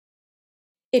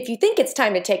If you think it's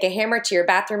time to take a hammer to your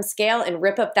bathroom scale and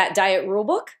rip up that diet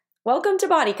rulebook, welcome to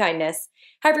Body Kindness.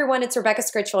 Hi everyone, it's Rebecca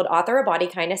Scritchfield, author of Body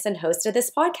Kindness and host of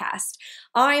this podcast.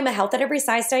 I'm a health at every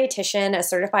size dietitian, a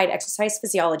certified exercise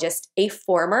physiologist, a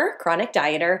former chronic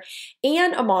dieter,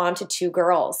 and a mom to 2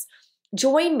 girls.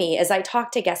 Join me as I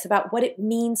talk to guests about what it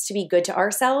means to be good to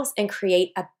ourselves and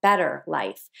create a better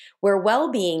life where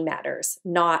well-being matters,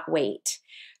 not weight.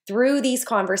 Through these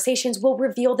conversations, we'll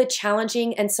reveal the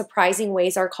challenging and surprising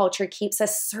ways our culture keeps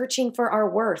us searching for our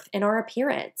worth in our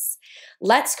appearance.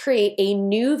 Let's create a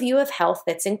new view of health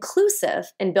that's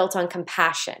inclusive and built on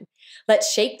compassion.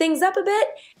 Let's shake things up a bit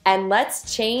and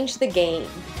let's change the game.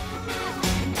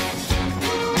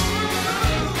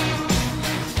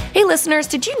 Hey listeners,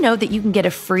 did you know that you can get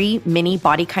a free mini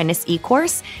Body Kindness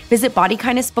e-course? Visit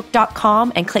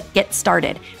bodykindnessbook.com and click Get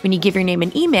Started. When you give your name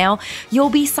and email, you'll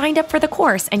be signed up for the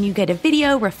course and you get a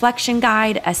video, reflection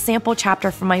guide, a sample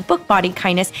chapter from my book, Body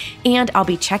Kindness, and I'll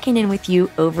be checking in with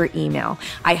you over email.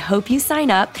 I hope you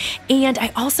sign up. And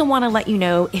I also want to let you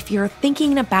know, if you're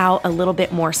thinking about a little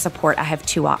bit more support, I have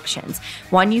 2 options.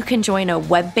 One, you can join a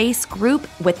web-based group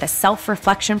with the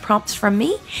self-reflection prompts from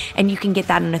me, and you can get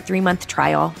that in a 3-month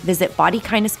trial. Visit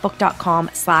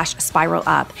bodykindnessbook.com/spiral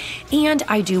up. And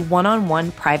I do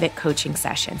one-on-one private coaching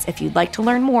sessions. If you'd like to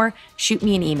learn more, shoot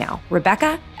me an email,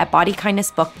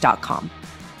 Rebecca@bodykindnessbook.com.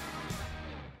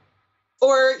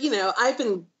 Or, I've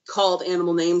been called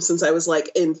animal names since I was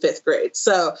in 5th grade.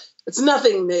 So it's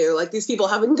nothing new. These people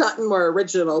haven't gotten more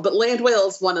original, but Landwhale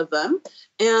is one of them.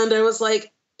 And I was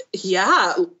like,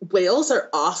 yeah, whales are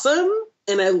awesome.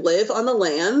 And I live on the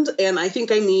land. And I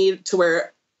think I need to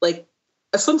wear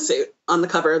a swimsuit on the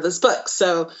cover of this book.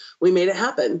 So we made it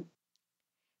happen.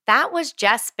 That was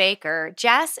Jes Baker.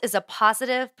 Jes is a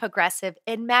positive, progressive,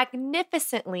 and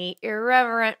magnificently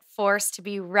irreverent force to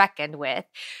be reckoned with,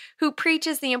 who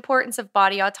preaches the importance of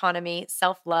body autonomy,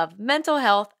 self-love, mental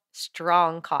health,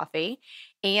 strong coffee,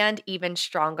 and even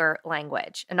stronger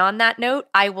language. And on that note,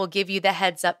 I will give you the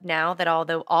heads up now that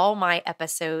although all my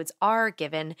episodes are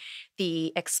given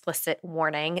the explicit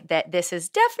warning that this is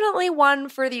definitely one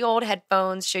for the old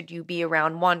headphones should you be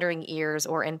around wandering ears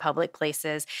or in public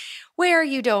places where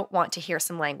you don't want to hear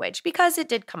some language, because it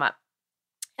did come up.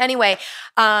 Anyway,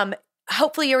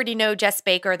 hopefully you already know Jes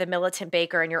Baker, the militant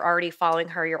baker, and you're already following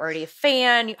her. You're already a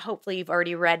fan. Hopefully you've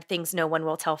already read Things No One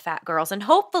Will Tell Fat Girls. And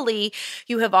hopefully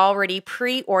you have already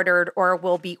pre-ordered or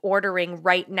will be ordering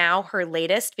right now her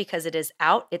latest, because it is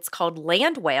out. It's called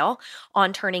Landwhale,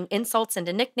 on turning insults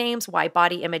into nicknames, why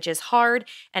body image is hard,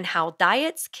 and how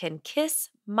diets can kiss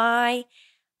my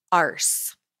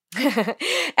arse.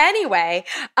 Anyway,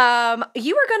 you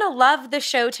are going to love the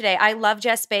show today. I love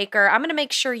Jes Baker. I'm going to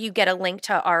make sure you get a link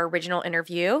to our original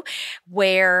interview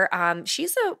where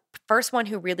she's the first one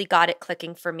who really got it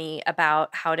clicking for me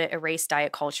about how to erase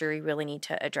diet culture. You really need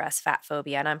to address fat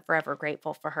phobia, and I'm forever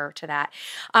grateful for her to that.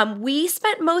 We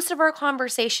spent most of our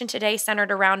conversation today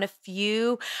centered around a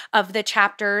few of the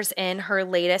chapters in her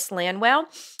latest Landwhale.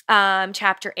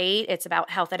 Chapter 8, it's about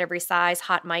health at every size,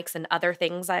 hot mics, and other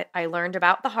things I learned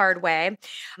about the hard way.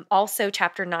 Also,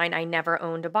 Chapter 9, I never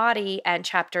owned a body, and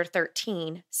Chapter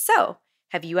 13, so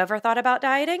have you ever thought about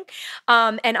dieting?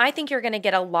 And I think you're going to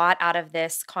get a lot out of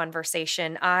this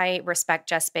conversation. I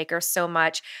respect Jes Baker so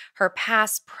much, her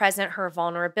past, present, her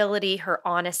vulnerability, her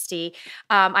honesty.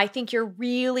 I think you're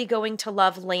really going to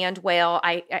love Landwhale.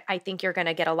 I think you're going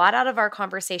to get a lot out of our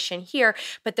conversation here,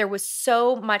 but there was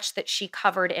so much that she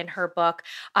covered in her book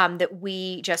that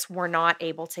we just were not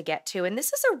able to get to. And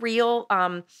this is a real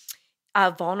a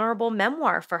vulnerable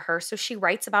memoir for her. So she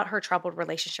writes about her troubled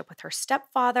relationship with her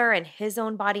stepfather and his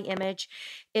own body image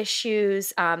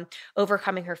issues,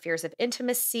 overcoming her fears of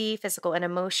intimacy, physical and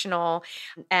emotional.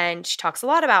 And she talks a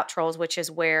lot about trolls, which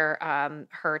is where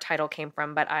her title came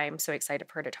from, but I'm so excited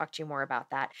for her to talk to you more about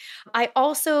that. I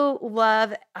also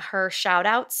love her shout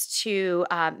outs to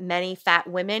many fat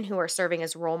women who are serving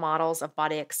as role models of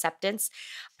body acceptance.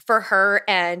 For her,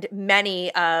 and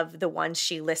many of the ones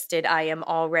she listed, I am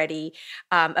already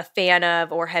a fan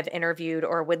of, or have interviewed,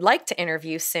 or would like to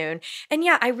interview soon. And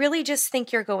yeah, I really just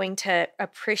think you're going to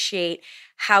appreciate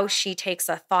how she takes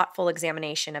a thoughtful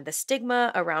examination of the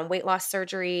stigma around weight loss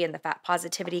surgery and the fat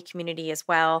positivity community as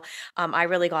well. I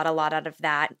really got a lot out of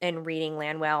that in reading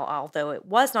Landwhale, although it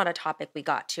was not a topic we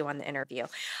got to on the interview.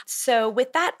 So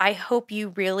with that, I hope you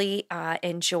really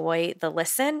enjoy the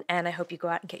listen, and I hope you go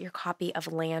out and get your copy of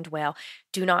Landwhale.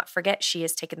 Do not forget, she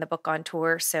has taken the book on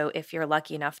tour, so if you're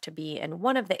lucky enough to be in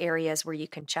one of the areas where you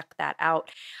can check that out,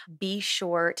 be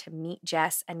sure to meet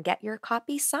Jes and get your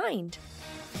copy signed.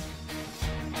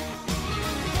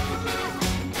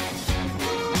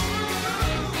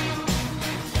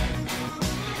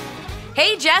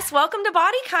 Hey, Jes, welcome to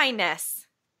Body Kindness.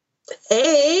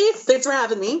 Hey, thanks for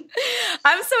having me.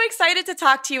 I'm so excited to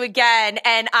talk to you again.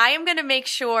 And I am going to make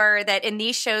sure that in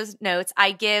these show's notes,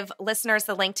 I give listeners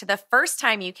the link to the first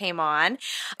time you came on.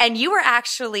 And you were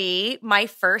actually my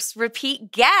first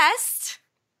repeat guest.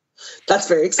 That's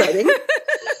very exciting.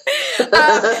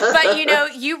 But, you know,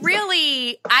 you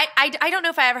really, I don't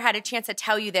know if I ever had a chance to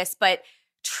tell you this, but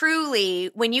truly,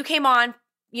 when you came on,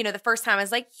 you know, the first time, I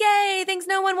was like, yay, things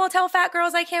no one will tell fat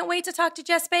girls. I can't wait to talk to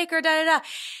Jes Baker, da, da, da.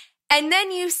 And then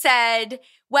you said,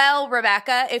 well,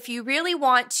 Rebecca, if you really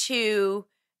want to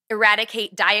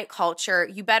eradicate diet culture,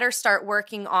 you better start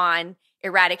working on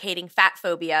eradicating fat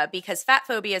phobia, because fat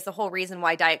phobia is the whole reason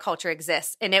why diet culture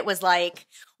exists. And it was like,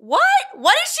 what?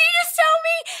 What did she just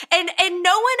tell me? And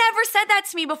no one ever said that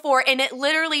to me before. And it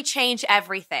literally changed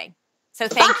everything. So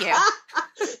thank you.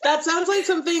 That sounds like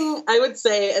something I would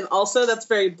say. And also that's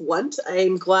very blunt.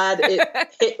 I'm glad it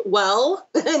hit well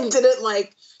and didn't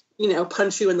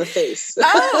punch you in the face. It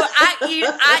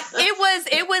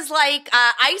was like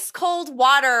ice cold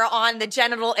water on the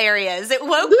genital areas. It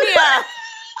woke me up.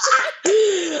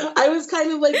 I was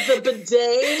kind of like the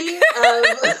bidet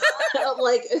of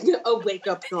like a wake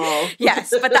up call.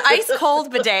 Yes, but the ice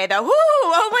cold bidet though. Whoo,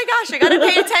 oh my gosh, I got to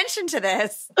pay attention to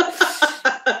this.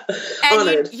 And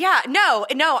Honored.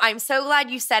 No, I'm so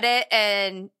glad you said it,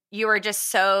 and you were just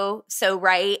so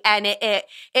right. And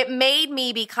it made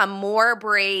me become more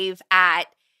brave at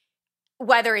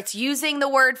whether it's using the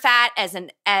word fat as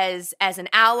an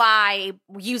ally,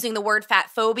 using the word fat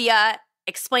phobia,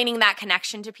 explaining that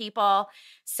connection to people.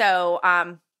 So,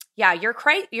 yeah, you're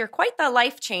quite the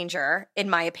life changer, in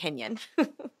my opinion.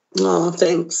 Oh,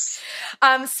 thanks.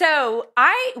 So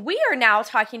we are now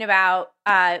talking about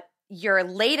your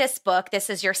latest book. This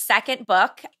is your second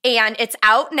book, and it's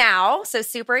out now. So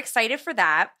super excited for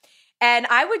that. And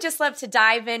I would just love to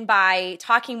dive in by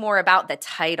talking more about the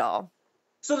title.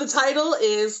 So the title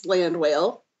is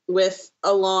Landwhale, with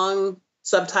a long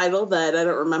subtitle that I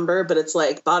don't remember, but it's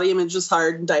like body image is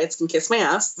hard and diets can kiss my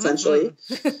ass, essentially.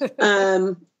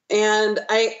 Mm-hmm. And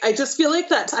I just feel like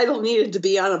that title needed to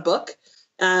be on a book.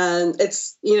 And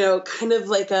it's, kind of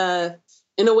like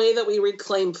in a way that we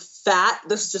reclaim fat.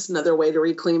 This is just another way to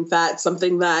reclaim fat.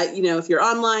 Something that, if you're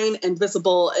online and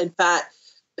visible and fat,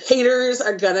 haters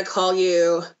are going to call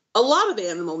you a lot of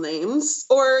animal names,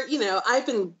 or, I've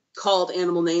been called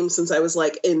animal names since I was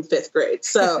like in 5th grade.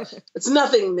 So it's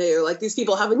nothing new. Like these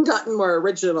people haven't gotten more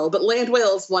original, but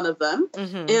Landwhale is one of them.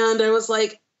 Mm-hmm. And I was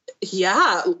like,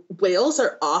 yeah, whales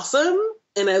are awesome.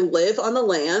 And I live on the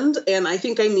land, and I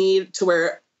think I need to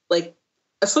wear like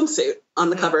a swimsuit on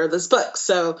the cover of this book.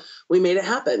 So we made it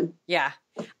happen. Yeah.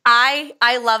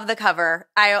 I love the cover.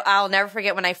 I'll never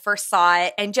forget when I first saw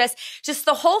it, and just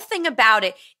the whole thing about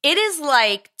it. It is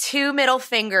like 2 middle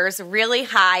fingers really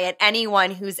high at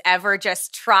anyone who's ever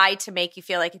just tried to make you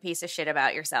feel like a piece of shit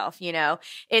about yourself.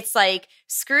 It's like,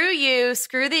 screw you,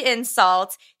 screw the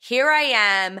insults. Here I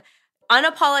am,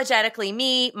 unapologetically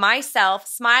me, myself,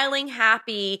 smiling,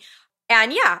 happy.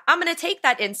 And yeah, I'm going to take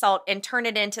that insult and turn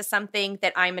it into something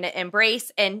that I'm going to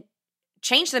embrace and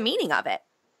change the meaning of it.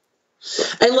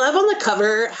 I love on the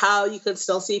cover how you could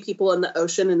still see people in the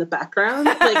ocean in the background.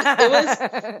 Like it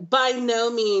was by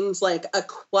no means like a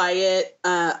quiet,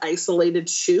 isolated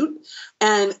shoot.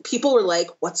 And people were like,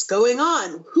 what's going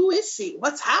on? Who is she?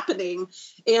 What's happening?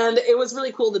 And it was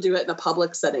really cool to do it in a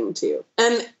public setting too.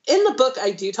 And in the book,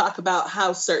 I do talk about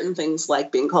how certain things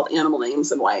like being called animal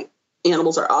names and why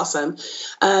animals are awesome.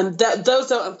 That those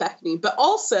don't affect me. But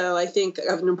also I think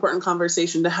an important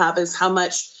conversation to have is how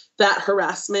much that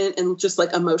harassment and just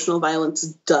like emotional violence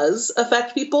does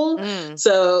affect people.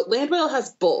 So Landwhale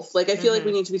has both. Like, I feel like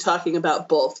we need to be talking about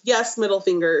both. Yes, middle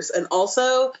fingers, and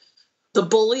also the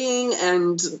bullying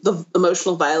and the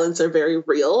emotional violence are very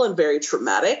real and very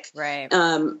traumatic. Right.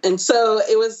 And so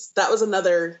that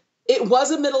was it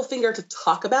was a middle finger to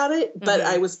talk about it, but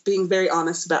I was being very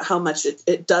honest about how much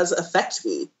it does affect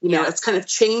me. It's kind of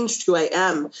changed who I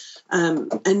am,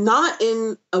 and not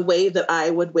in a way that I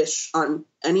would wish on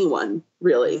anyone,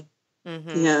 really.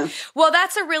 Mm-hmm. Yeah. Well,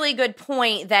 that's a really good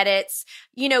point, that it's,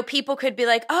 people could be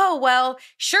like, oh, well,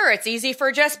 sure, it's easy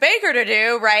for Jes Baker to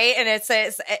do, right? And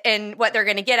and what they're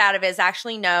going to get out of it is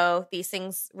actually, no, these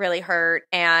things really hurt,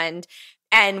 and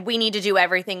we need to do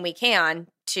everything we can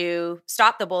to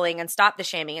stop the bullying and stop the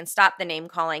shaming and stop the name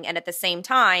calling, and at the same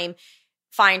time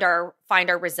find our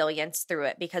resilience through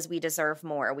it, because we deserve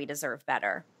more. We deserve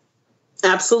better.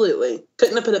 Absolutely.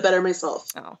 Couldn't have put it better myself.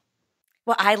 Oh,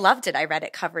 well, I loved it. I read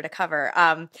it cover to cover.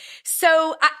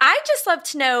 So I just love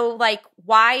to know, like,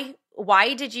 why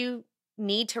did you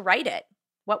need to write it?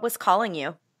 What was calling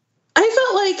you? I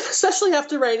felt like, especially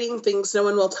after writing Things No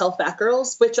One Will Tell Fat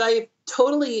Girls, which I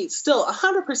totally still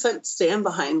 100% stand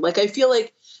behind. Like, I feel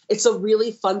like it's a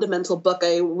really fundamental book.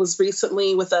 I was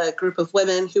recently with a group of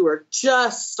women who were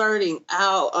just starting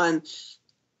out on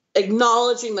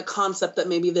acknowledging the concept that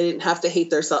maybe they didn't have to hate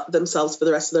themselves for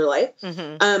the rest of their life.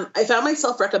 I found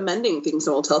myself recommending Things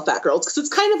No One Will Tell Fat Girls because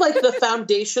it's kind of like the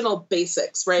foundational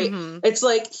basics, right? It's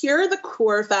like, here are the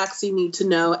core facts you need to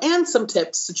know and some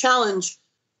tips to challenge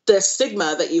the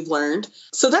stigma that you've learned.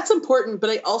 So that's important.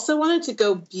 But I also wanted to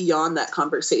go beyond that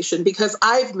conversation because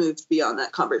I've moved beyond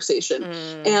that conversation.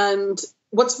 And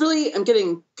what's really, I'm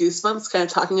getting goosebumps kind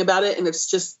of talking about it. And it's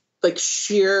just like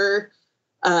sheer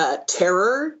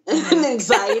terror and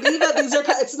anxiety that these are,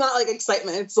 it's not like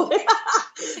excitement. It's like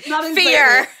not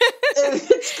fear.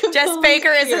 It's Jes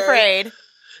Baker fear. Is afraid.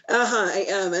 I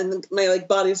am. And my like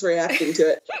body's reacting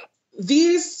to it.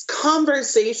 These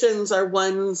conversations are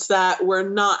ones that we're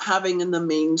not having in the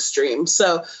mainstream.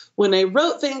 So when I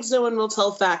wrote Things No One Will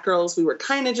Tell Fat Girls, we were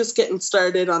kind of just getting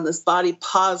started on this body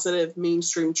positive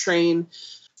mainstream train.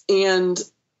 And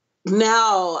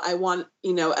now I want,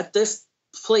 at this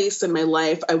place in my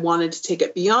life, I wanted to take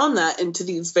it beyond that into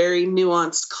these very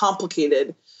nuanced,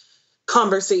 complicated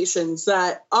conversations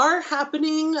that are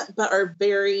happening, but are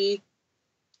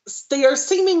they are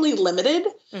seemingly limited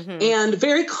and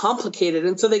very complicated.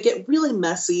 And so they get really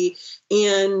messy.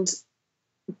 And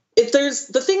if there's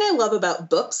the thing I love about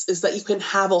books is that you can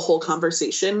have a whole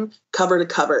conversation cover to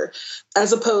cover,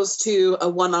 as opposed to a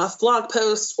one-off blog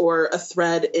post or a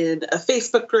thread in a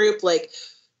Facebook group. Like,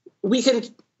 we can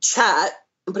chat,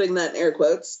 I'm putting that in air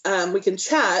quotes. We can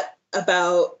chat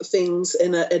about things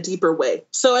in a deeper way.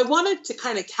 So I wanted to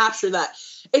kind of capture that.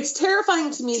 It's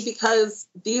terrifying to me because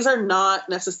these are not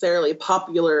necessarily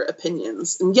popular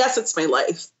opinions. And yes, it's my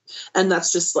life. And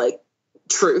that's just like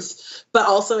truth. But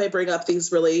also I bring up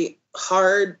these really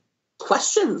hard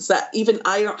questions that even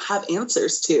I don't have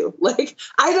answers to. Like,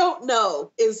 I don't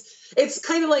know. It's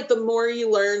kind of like the more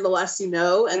you learn, the less you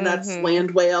know. And that's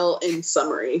Landwhale in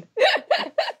summary.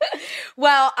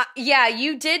 Well, yeah,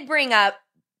 you did bring up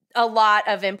a lot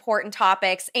of important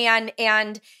topics and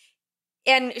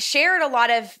shared a lot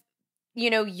of,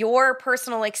 your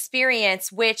personal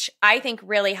experience, which I think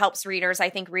really helps readers. I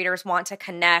think readers want to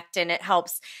connect, and it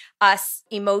helps us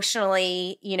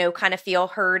emotionally, kind of feel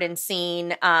heard and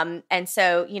seen. And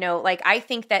so, like, I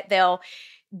think that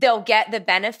they'll get the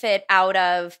benefit out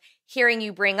of hearing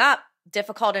you bring up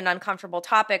difficult and uncomfortable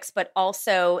topics, but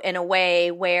also in a way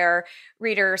where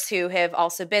readers who have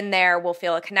also been there will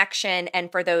feel a connection.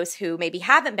 And for those who maybe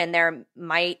haven't been there,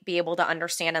 might be able to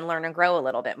understand and learn and grow a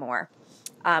little bit more.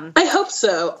 I hope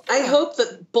so. I hope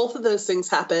that both of those things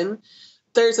happen.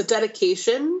 There's a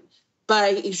dedication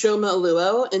by Ijoma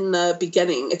Oluo in the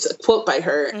beginning. It's a quote by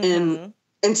her. And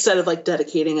instead of like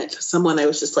dedicating it to someone, I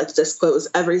was just like, disclose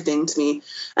everything to me.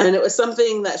 And it was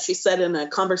something that she said in a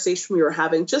conversation we were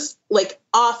having, just like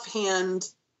offhand.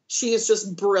 She is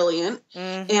just brilliant.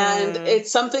 And it's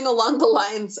something along the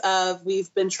lines of,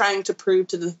 we've been trying to prove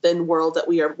to the thin world that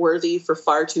we are worthy for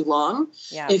far too long.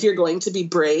 Yeah. If you're going to be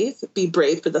brave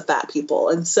for the fat people.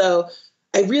 And so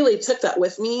I really took that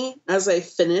with me as I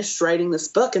finished writing this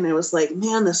book. And I was like,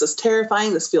 man, this is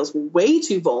terrifying. This feels way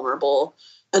too vulnerable.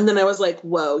 And then I was like,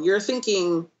 whoa, you're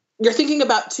thinking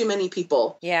about too many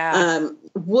people. Yeah.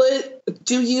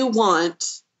 Do you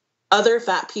want other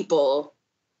fat people,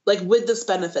 like, would this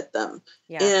benefit them?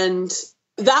 Yeah. And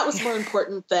that was more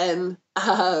important than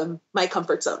my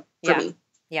comfort zone for me.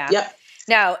 Yeah. Yep.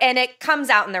 No, and it comes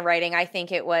out in the writing. I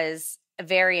think it was a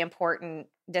very important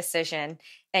decision.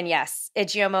 And yes,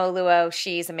 Ijoma Oluo,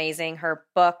 she's amazing. Her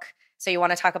book, So You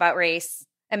Want to Talk About Race,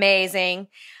 amazing.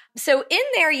 So in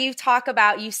there, you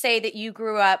say that you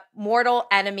grew up mortal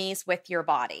enemies with your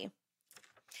body.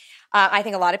 I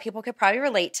think a lot of people could probably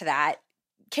relate to that.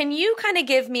 Can you kind of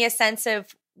give me a sense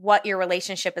of what your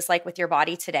relationship is like with your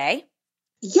body today?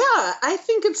 Yeah, I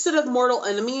think instead of mortal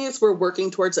enemies, we're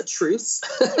working towards a truce.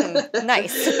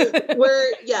 Nice.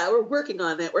 We're working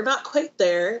on it. We're not quite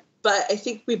there, but I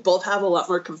think we both have a lot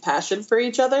more compassion for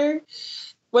each other.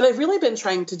 What I've really been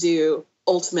trying to do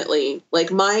ultimately,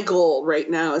 like, my goal right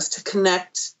now is to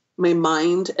connect my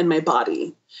mind and my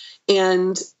body.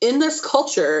 And in this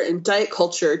culture, in diet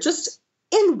culture, just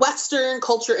in Western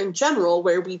culture in general,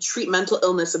 where we treat mental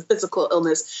illness and physical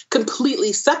illness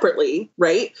completely separately,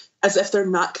 right? As if they're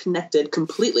not connected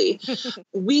completely.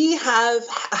 We have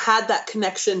had that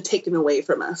connection taken away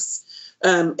from us.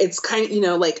 It's kind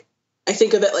of, like, I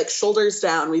think of it like shoulders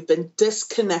down. We've been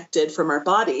disconnected from our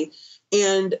body.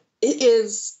 And it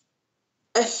is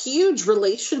a huge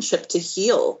relationship to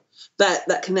heal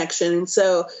that connection. And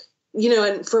so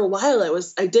and for a while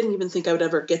I didn't even think I would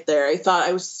ever get there. I thought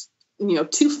I was,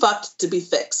 too fucked to be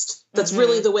fixed. That's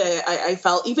really the way I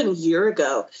felt even a year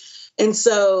ago. And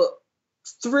so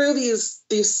through these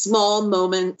small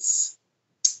moments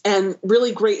and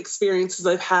really great experiences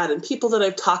I've had and people that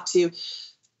I've talked to,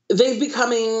 they've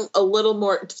becoming a little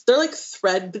more, they're like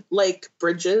thread like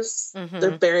bridges.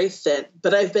 They're very thin,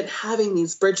 but I've been having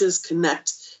these bridges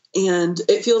connect, and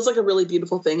it feels like a really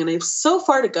beautiful thing. And I have so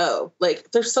far to go.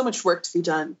 Like, there's so much work to be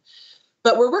done,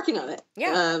 but we're working on it.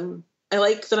 Yeah. I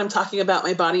like that I'm talking about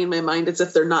my body and my mind as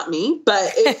if they're not me,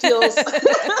 but it feels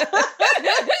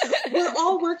we're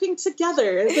all working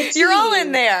together as a team. You're all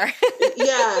in there.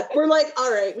 Yeah. We're like, all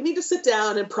right, we need to sit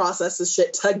down and process this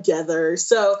shit together.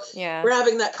 So we're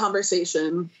having that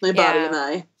conversation, my body and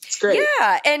I. It's great.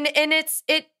 Yeah. And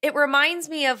it reminds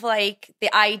me of like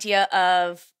the idea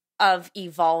of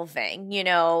evolving,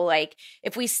 like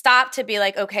if we stop to be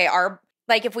like, okay,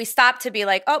 if we stop to be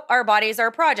like, oh, our bodies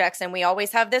are projects and we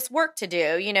always have this work to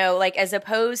do, like as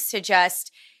opposed to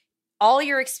just all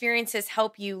your experiences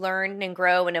help you learn and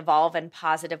grow and evolve in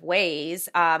positive ways.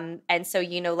 And so,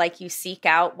 like you seek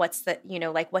out what's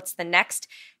the next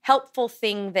helpful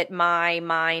thing that my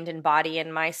mind and body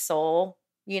and my soul,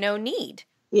 need.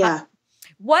 Yeah.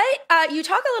 What you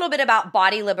talk a little bit about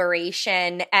body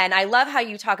liberation, and I love how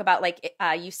you talk about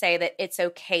you say that it's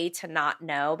okay to not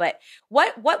know. But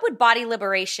what would body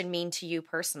liberation mean to you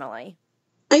personally?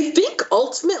 I think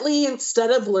ultimately, instead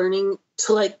of learning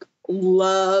to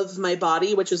love my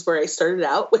body, which is where I started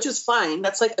out, which is fine,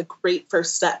 that's like a great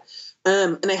first step,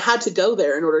 and I had to go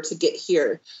there in order to get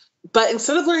here. But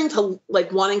instead of learning to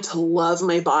wanting to love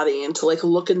my body and to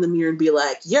look in the mirror and be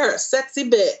like, you're a sexy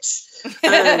bitch.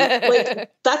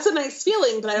 That's a nice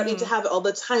feeling, but I don't need to have it all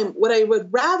the time. What I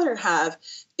would rather have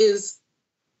is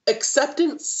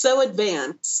acceptance so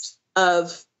advanced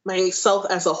of myself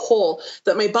as a whole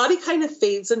that my body kind of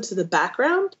fades into the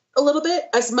background a little bit,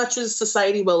 as much as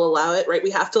society will allow it, right?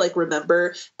 We have to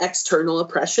remember external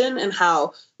oppression and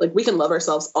how we can love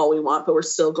ourselves all we want, but we're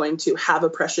still going to have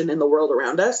oppression in the world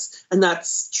around us. And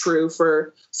that's true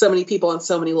for so many people on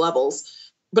so many levels.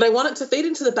 But I want it to fade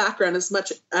into the background as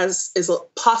much as is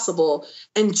possible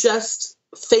and just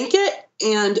thank it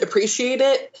and appreciate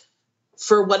it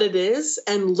for what it is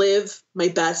and live my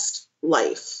best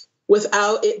life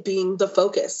without it being the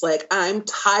focus. I'm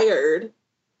tired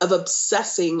of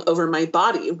obsessing over my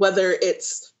body, whether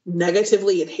it's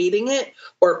negatively and hating it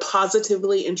or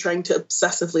positively and trying to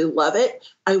obsessively love it.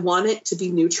 I want it to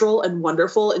be neutral and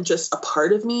wonderful and just a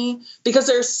part of me, because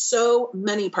there's so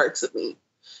many parts of me.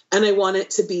 And I want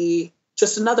it to be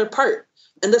just another part.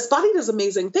 And this body does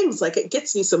amazing things. It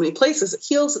gets me so many places. It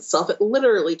heals itself. It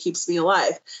literally keeps me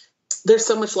alive. There's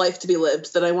so much life to be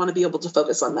lived that I want to be able to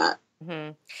focus on that.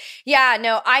 Mm-hmm. Yeah,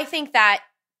 no, I think that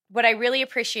what I really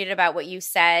appreciated about what you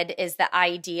said is the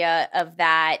idea of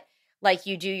that,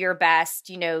 you do your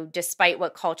best, despite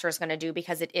what culture is going to do,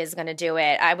 because it is going to do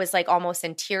it. I was almost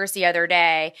in tears the other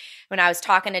day when I was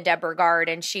talking to Deborah Gard,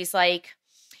 and she's like,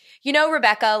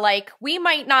 Rebecca, we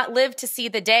might not live to see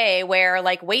the day where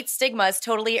weight stigma is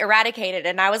totally eradicated.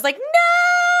 And I was like,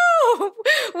 no,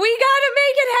 we gotta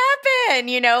make it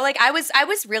happen. I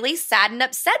was really sad and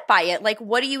upset by it.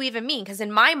 What do you even mean? Because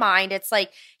in my mind, it's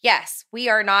yes, we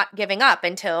are not giving up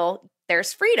until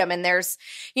there's freedom and there's,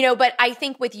 but I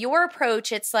think with your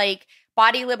approach, it's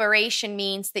body liberation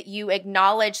means that you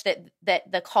acknowledge that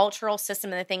the cultural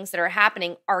system and the things that are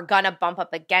happening are gonna bump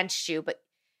up against you, but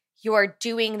you're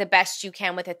doing the best you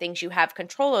can with the things you have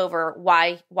control over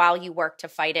while you work to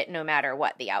fight it, no matter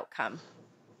what the outcome.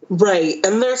 Right.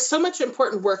 And there's so much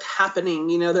important work happening.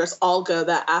 There's Algo,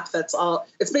 that app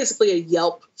it's basically a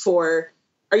Yelp for,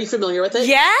 are you familiar with it?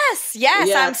 Yes. Yeah,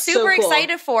 I'm super so cool.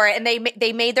 excited for it. And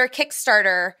they made their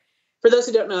Kickstarter. For those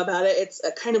who don't know about it, it's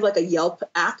kind of like a Yelp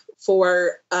app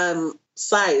for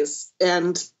size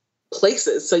and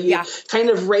places. So you kind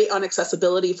of rate on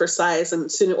accessibility for size, and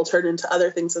soon it will turn into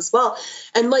other things as well.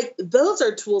 And those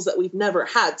are tools that we've never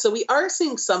had. So we are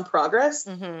seeing some progress.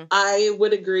 Mm-hmm. I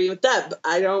would agree with Deb.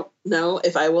 I don't know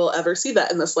if I will ever see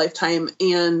that in this lifetime.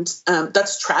 And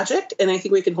that's tragic. And I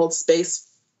think we can hold space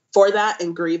for that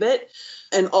and grieve it,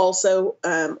 and also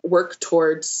work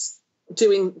towards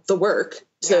doing the work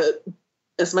to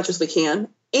as much as we can.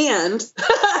 And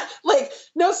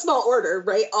no small order,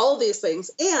 right? All of these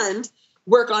things, and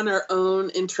work on our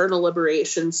own internal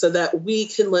liberation so that we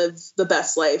can live the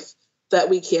best life that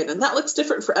we can. And that looks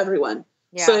different for everyone.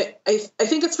 Yeah. So I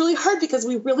think it's really hard because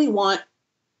we really want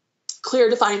clear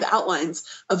defined outlines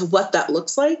of what that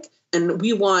looks like. And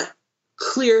we want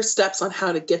clear steps on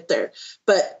how to get there.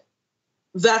 But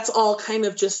that's all kind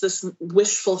of just this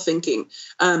wishful thinking.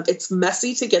 It's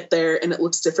messy to get there, and it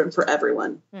looks different for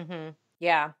everyone. Mm-hmm.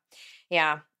 Yeah.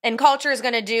 Yeah. And culture is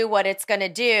going to do what it's going to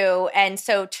do. And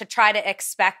so to try to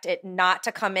expect it not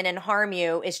to come in and harm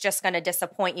you is just going to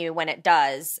disappoint you when it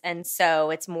does. And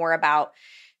so it's more about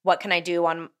what can I do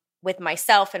with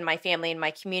myself and my family and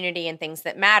my community and things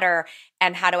that matter,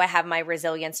 and how do I have my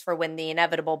resilience for when the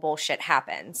inevitable bullshit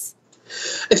happens?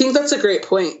 I think that's a great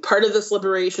point. Part of this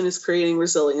liberation is creating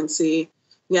resiliency.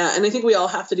 Yeah, and I think we all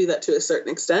have to do that to a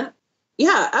certain extent.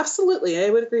 Yeah, absolutely.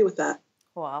 I would agree with that.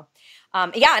 Cool.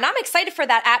 Yeah, and I'm excited for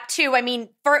that app too. I mean,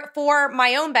 for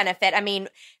my own benefit, I mean,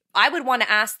 I would want to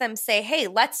ask them, say, hey,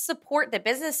 let's support the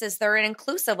businesses that are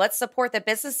inclusive. Let's support the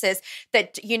businesses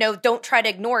that, don't try to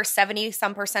ignore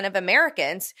 70% of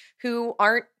Americans who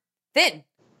aren't thin.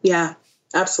 Yeah,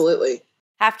 absolutely.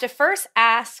 Have to first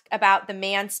ask about the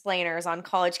mansplainers on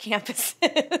college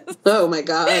campuses. Oh my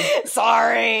God.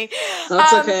 Sorry.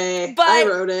 That's okay. But I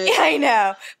wrote it. I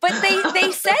know. But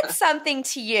they said something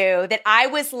to you that I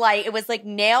was like, it was like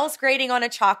nails grating on a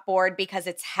chalkboard, because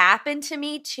it's happened to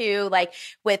me too, like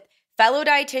with fellow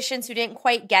dietitians who didn't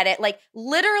quite get it, like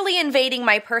literally invading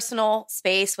my personal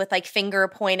space with like finger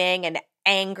pointing and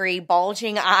angry,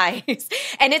 bulging eyes.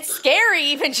 And it's scary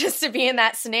even just to be in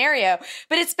that scenario.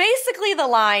 But it's basically the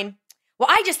line, well,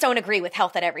 I just don't agree with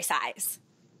health at every size.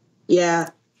 Yeah.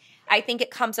 I think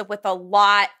it comes up with a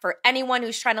lot for anyone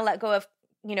who's trying to let go of,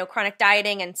 chronic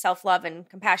dieting and self-love and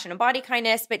compassion and body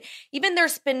kindness. But even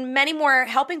there's been many more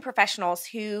helping professionals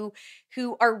who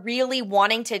are really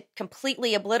wanting to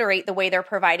completely obliterate the way they're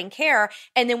providing care.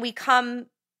 And then we come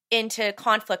into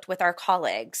conflict with our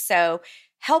colleagues. So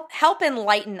help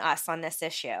enlighten us on this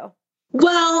issue.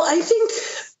 Well, I think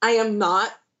I am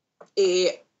not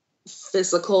a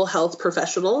physical health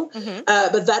professional,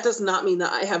 but that does not mean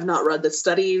that I have not read the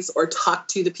studies or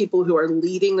talked to the people who are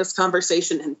leading this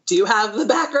conversation and do have the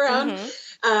background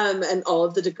and all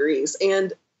of the degrees.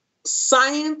 And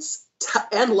science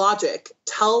and logic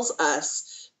tells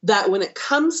us that when it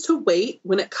comes to weight,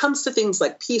 when it comes to things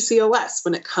like PCOS,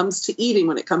 when it comes to eating,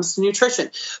 when it comes to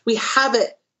nutrition, we have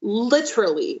it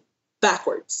literally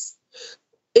backwards,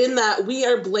 in that we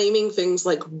are blaming things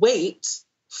like weight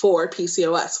for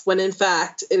PCOS, when in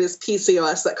fact it is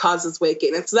PCOS that causes weight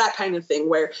gain. It's that kind of thing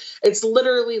where it's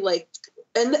literally like,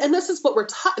 and this is what we're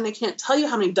taught. And I can't tell you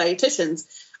how many dietitians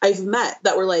I've met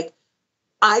that were like,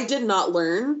 I did not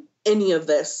learn any of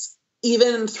this,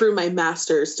 even through my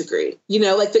master's degree.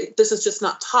 This is just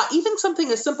not taught. Even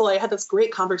something as simple, I had this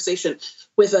great conversation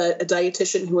with a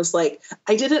dietitian who was like,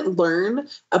 I didn't learn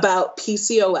about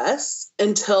PCOS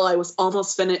until I was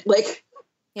almost finished,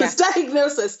 this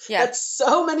diagnosis that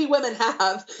so many women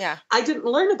have. Yeah. I didn't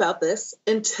learn about this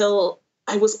until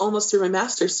I was almost through my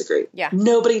master's degree. Yeah.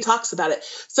 Nobody talks about it.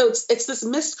 So it's this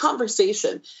missed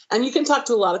conversation. And you can talk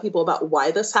to a lot of people about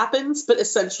why this happens, but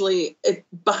essentially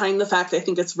behind the fact, I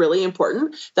think it's really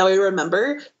important that we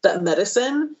remember that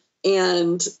medicine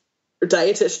and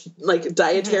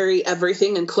dietary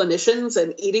everything and clinicians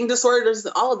and eating disorders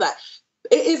and all of that,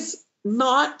 it is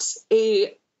not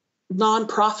a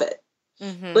nonprofit.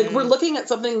 We're looking at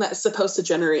something that is supposed to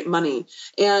generate money.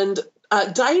 And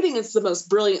dieting is the most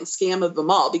brilliant scam of them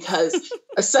all, because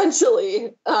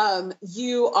essentially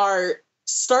you are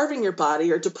starving your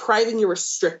body or depriving you,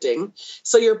 restricting.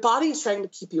 So your body is trying to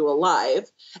keep you alive.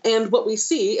 And what we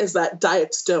see is that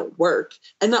diets don't work.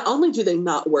 And not only do they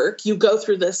not work, you go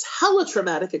through this hella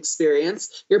traumatic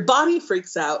experience, your body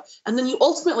freaks out, and then you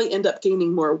ultimately end up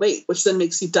gaining more weight, which then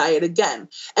makes you diet again.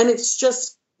 And it's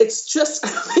just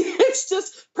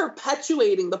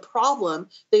perpetuating the problem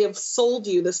they have sold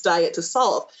you this diet to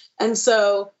solve. And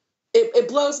so it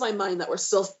blows my mind that we're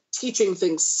still teaching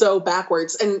things so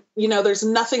backwards. And, there's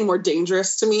nothing more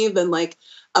dangerous to me than like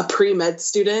a pre-med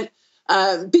student,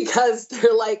 because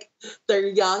they're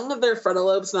young, their frontal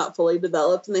lobe's not fully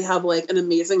developed, and they have like an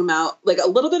amazing amount, like a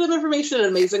little bit of information, an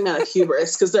amazing amount of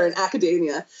hubris because they're in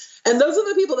academia. And those are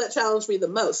the people that challenge me the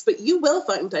most. But you will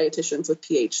find dietitians with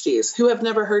PhDs who have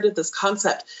never heard of this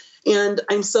concept. And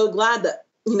I'm so glad that,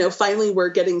 finally we're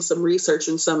getting some research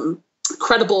and some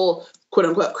credible, quote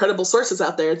unquote, credible sources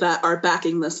out there that are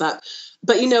backing this up.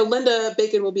 But, Linda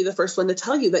Bacon will be the first one to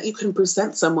tell you that you can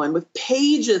present someone with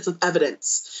pages of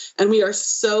evidence. And we are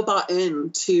so bought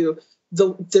into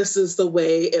this is the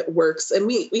way it works. And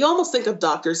we almost think of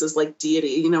doctors as like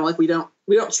deity, we don't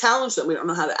challenge them. We don't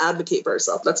know how to advocate for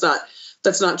ourselves.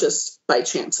 That's not just by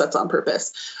chance. That's on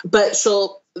purpose. But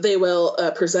they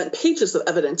will present pages of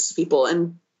evidence to people,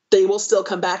 and they will still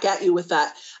come back at you with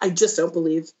that. I just don't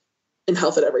believe in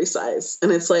health at every size.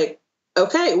 And it's like,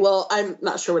 Okay, well, I'm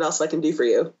not sure what else I can do for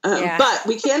you. Yeah. But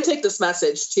we can take this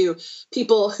message to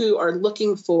people who are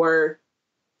looking for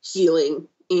healing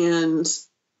and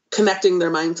connecting their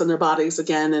minds and their bodies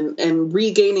again, and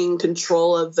regaining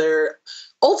control of their,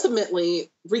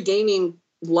 ultimately regaining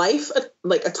life,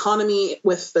 like autonomy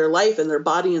with their life and their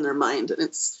body and their mind. And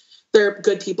there are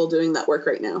good people doing that work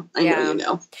right now. I know you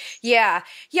know. Yeah.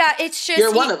 Yeah. It's just,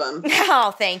 You're one of them.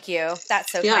 Oh, thank you.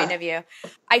 That's so kind of you.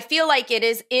 I feel like it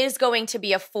is going to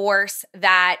be a force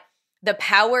that the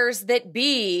powers that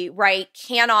be, right,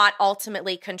 cannot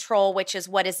ultimately control, which is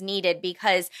what is needed,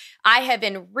 because I have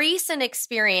in recent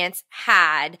experience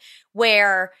had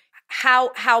where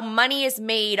how money is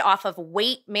made off of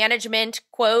weight management,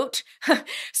 quote,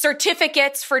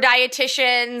 certificates for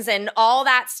dietitians and all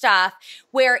that stuff,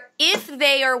 where if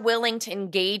they are willing to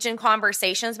engage in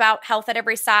conversations about health at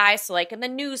every size, so like in the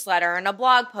newsletter and a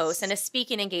blog post and a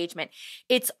speaking engagement,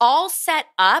 it's all set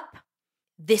up.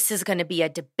 This is going to be a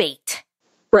debate.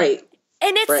 Right.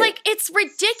 And it's like, it's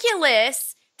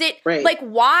ridiculous that, like,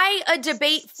 why a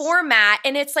debate format?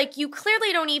 And it's like, you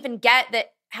clearly don't even get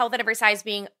that health at every size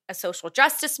being a social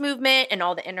justice movement and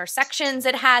all the intersections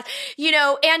it has,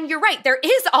 and you're right. There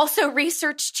is also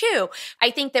research too.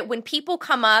 I think that when people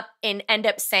come up and end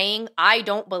up saying, I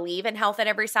don't believe in health at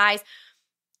every size,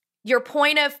 your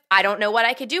point of, I don't know what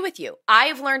I could do with you.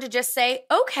 I've learned to just say,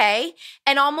 okay,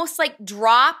 and almost like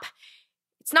drop.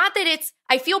 It's not that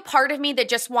I feel part of me that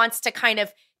just wants to kind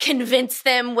of convince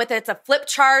them with it's a flip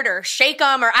chart or shake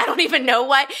them or I don't even know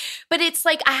what. But it's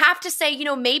like, I have to say,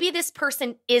 maybe this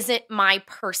person isn't my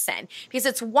person, because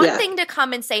it's one thing to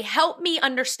come and say, help me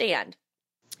understand.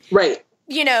 Right.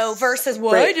 Versus,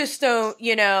 well, I just don't,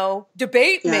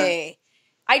 debate me.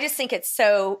 I just think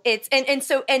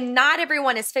and not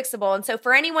everyone is fixable. And so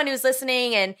for anyone who's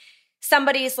listening and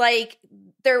somebody's like,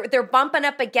 they're bumping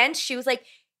up against you, like,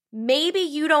 maybe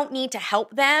you don't need to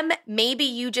help them. Maybe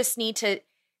you just need to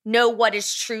know what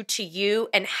is true to you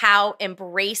and how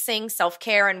embracing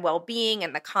self-care and well-being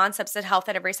and the concepts of health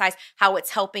at every size, how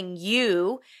it's helping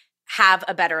you have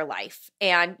a better life.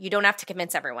 And you don't have to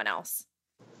convince everyone else.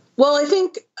 Well, I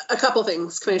think a couple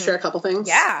things. Can I share a couple things?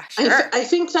 Yeah, sure. I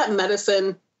think that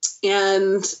medicine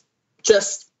and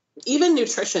just even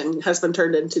nutrition has been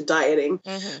turned into dieting.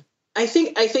 Mm-hmm. I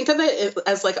think of it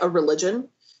as like a religion.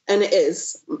 And it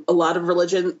is. A lot of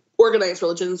organized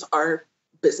religions are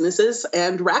businesses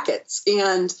and rackets.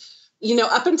 And,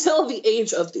 up until the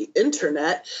age of the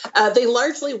internet, they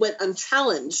largely went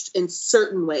unchallenged in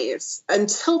certain ways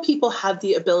until people had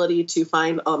the ability to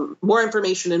find more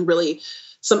information and really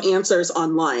some answers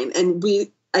online. And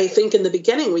I think in the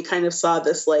beginning, we kind of saw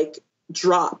this like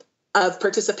drop of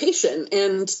participation.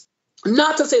 And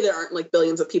not to say there aren't like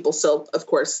billions of people still, of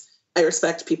course, I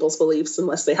respect people's beliefs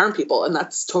unless they harm people, and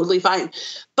that's totally fine.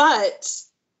 But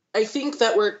I think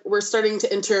that we're starting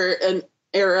to enter an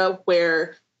era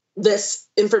where this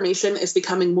information is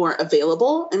becoming more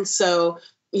available. And so,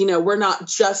 we're not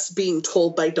just being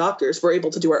told by doctors, we're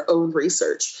able to do our own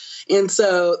research. And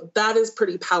so that is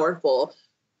pretty powerful.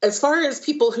 As far as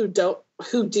people who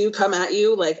do come at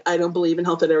you, like, I don't believe in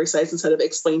health at every size, instead of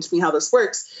explain to me how this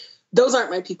works, those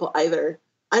aren't my people either.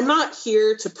 I'm not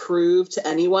here to prove to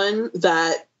anyone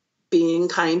that being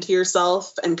kind to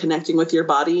yourself and connecting with your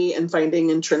body and finding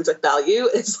intrinsic value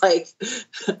is like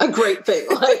a great thing.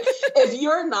 Like, if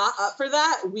you're not up for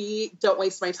that, we don't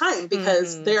waste my time,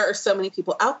 because there are so many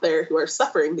people out there who are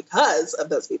suffering because of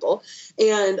those people.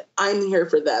 And I'm here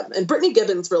for them. And Brittany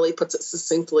Gibbons really puts it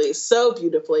succinctly, so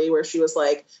beautifully, where she was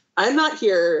like, I'm not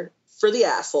here for the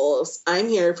assholes. I'm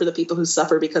here for the people who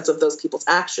suffer because of those people's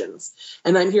actions.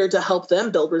 And I'm here to help them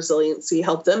build resiliency,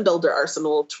 help them build their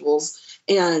arsenal of tools,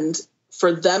 and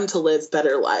for them to live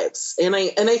better lives. And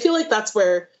I feel like that's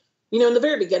where, in the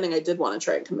very beginning, I did want to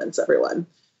try and convince everyone.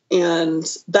 And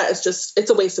that is just, it's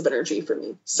a waste of energy for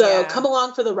me. So come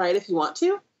along for the ride if you want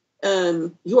to.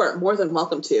 You are more than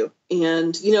welcome to.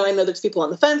 And, I know there's people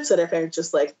on the fence that are kind of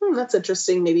just like, that's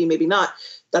interesting. Maybe, maybe not.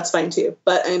 That's fine too.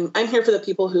 But I'm here for the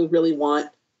people who really want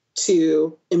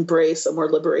to embrace a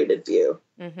more liberated view.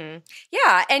 Mm-hmm.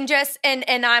 Yeah.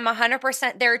 And I'm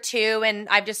 100% there too. And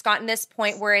I've just gotten this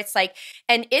point where it's like,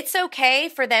 and it's okay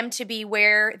for them to be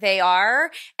where they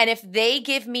are. And if they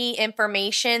give me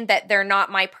information that they're not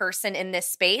my person in this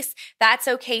space, that's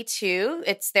okay too.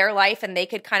 It's their life and they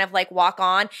could kind of like walk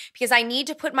on, because I need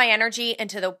to put my energy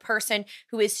into the person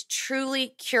who is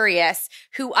truly curious,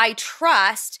 who I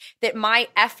trust that my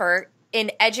effort in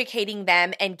educating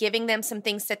them and giving them some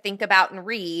things to think about and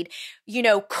read,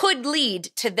 could lead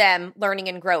to them learning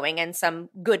and growing and some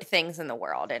good things in the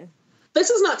world. And this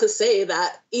is not to say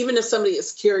that even if somebody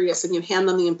is curious and you hand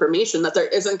them the information, that there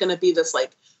isn't going to be this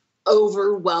like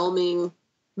overwhelming,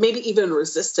 maybe even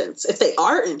resistance if they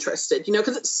are interested,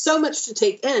 because it's so much to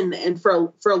take in. And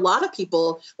for a lot of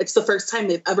people, it's the first time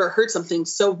they've ever heard something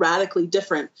so radically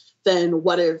different than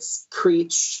what is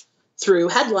preached through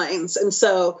headlines. And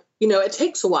so, it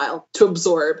takes a while to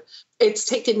absorb. It's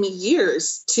taken me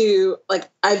years to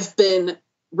I've been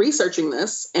researching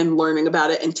this and learning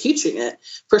about it and teaching it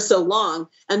for so long.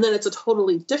 And then it's a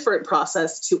totally different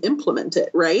process to implement it.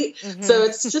 Right. Mm-hmm. So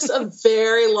it's just a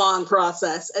very long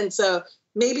process. And so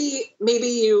maybe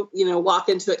you walk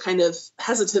into it kind of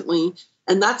hesitantly,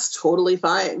 and that's totally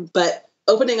fine. But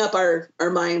opening up our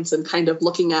minds and kind of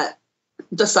looking at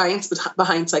the science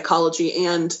behind psychology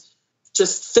and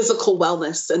just physical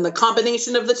wellness and the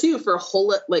combination of the two for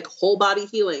whole body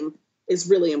healing is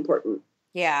really important.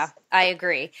 Yeah, I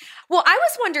agree. Well, I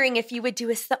was wondering if you would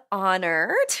do us the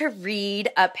honor to read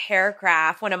a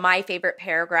paragraph, one of my favorite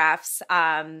paragraphs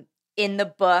in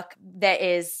the book that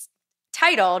is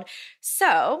titled,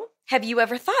 "So, have you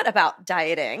ever thought about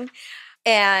dieting?"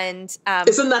 And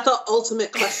isn't that the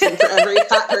ultimate question for every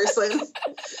fat person?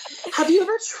 Have you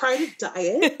ever tried a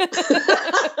diet?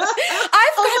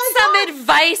 I've got some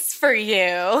advice for you.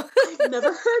 I've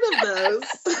never heard of those.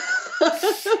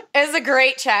 It's a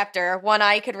great chapter, one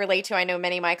I could relate to. I know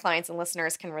many of my clients and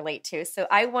listeners can relate to. So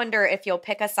I wonder if you'll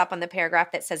pick us up on the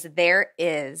paragraph that says, "There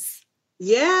is."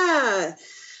 Yeah.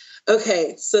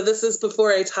 Okay. So this is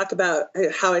before I talk about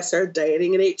how I started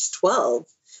dieting at age 12.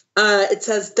 It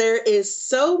says, "There is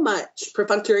so much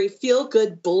perfunctory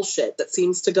feel-good bullshit that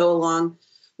seems to go along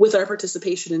with our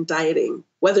participation in dieting.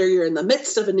 Whether you're in the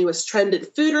midst of a newest trend in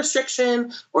food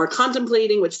restriction or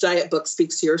contemplating which diet book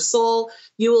speaks to your soul,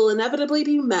 you will inevitably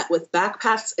be met with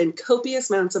backpats and copious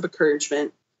amounts of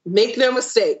encouragement. Make no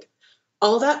mistake,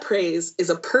 all that praise is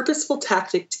a purposeful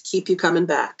tactic to keep you coming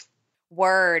back."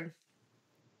 Word.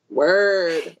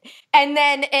 And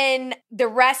then in the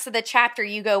rest of the chapter,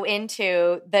 you go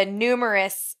into the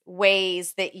numerous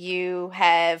ways that you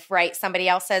have, right? Somebody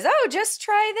else says, "Oh, just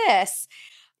try this."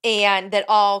 And that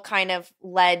all kind of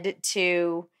led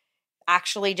to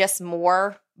actually just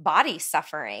more body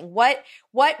suffering. What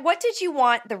did you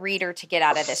want the reader to get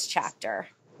out of this chapter?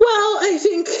 Well, I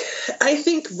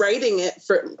think writing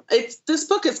this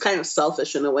book is kind of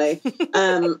selfish in a way.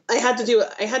 I had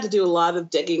to do a lot of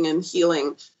digging and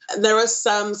healing. There was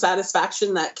some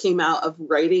satisfaction that came out of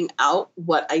writing out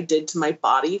what I did to my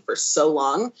body for so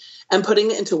long and putting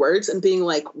it into words and being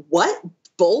like, what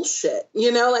bullshit,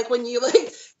 when you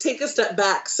take a step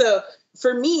back. So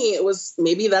for me, it was,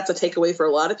 maybe that's a takeaway for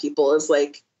a lot of people, is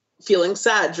feeling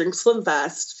sad, drink Slim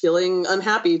Fast, feeling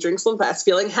unhappy, drink Slim Fast,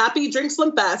 feeling happy, drink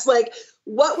Slim Fast.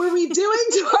 What were we doing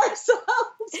to ourselves?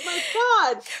 My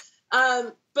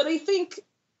God. But I think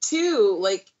too,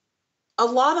 a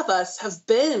lot of us have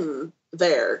been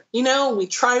there, we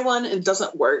try one and it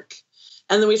doesn't work.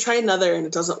 And then we try another and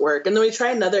it doesn't work. And then we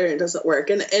try another and it doesn't work.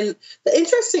 And the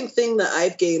interesting thing that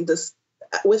I've gained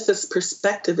with this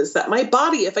perspective is that my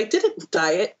body, if I didn't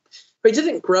diet, if I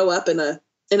didn't grow up in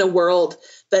a world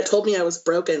that told me I was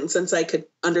broken, since I could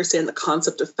understand the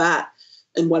concept of fat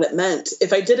and what it meant,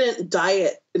 if I didn't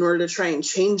diet in order to try and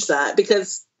change that,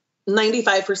 because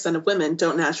 95% of women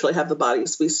don't naturally have the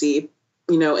bodies we see,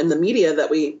 in the media that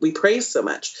we praise so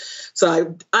much.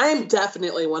 So I'm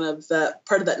definitely part of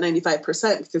that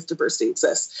 95% because diversity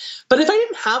exists. But if I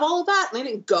didn't have all of that and I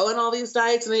didn't go on all these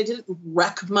diets and I didn't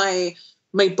wreck my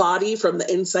body from the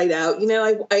inside out,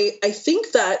 I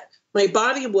think that my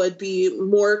body would be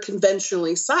more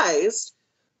conventionally sized,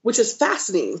 which is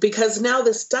fascinating because now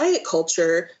this diet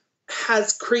culture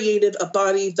has created a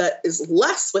body that is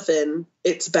less within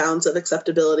its bounds of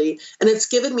acceptability. And it's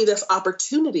given me this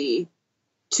opportunity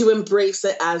to embrace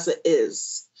it as it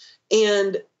is.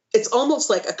 And it's almost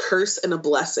like a curse and a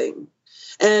blessing.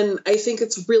 And I think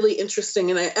it's really interesting.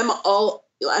 And I'm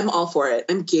all for it.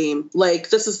 I'm game.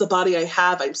 This is the body I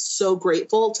have. I'm so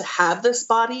grateful to have this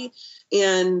body.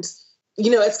 And,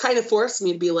 it's kind of forced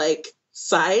me to be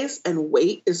size and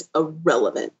weight is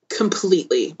irrelevant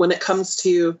completely when it comes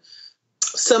to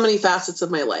so many facets of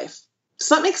my life. Does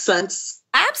that make sense?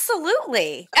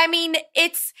 Absolutely. I mean,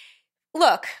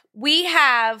 look, we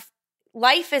have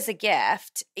life is a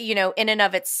gift, in and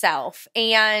of itself.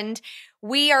 And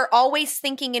we are always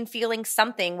thinking and feeling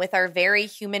something with our very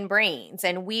human brains.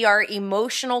 And we are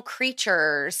emotional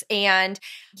creatures. And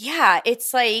yeah,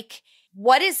 it's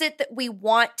what is it that we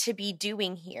want to be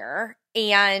doing here?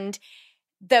 And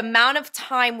the amount of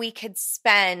time we could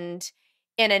spend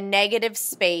in a negative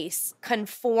space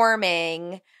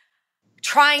conforming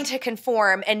trying to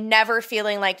conform and never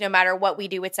feeling like no matter what we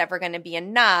do, it's ever going to be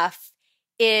enough,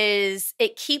 is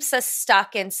it keeps us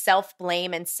stuck in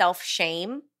self-blame and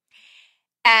self-shame.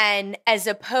 And as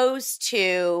opposed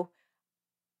to,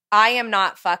 I am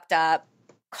not fucked up,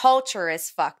 culture is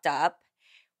fucked up.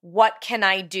 What can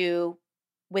I do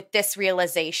with this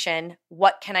realization?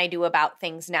 What can I do about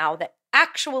things now that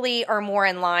actually are more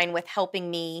in line with helping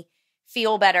me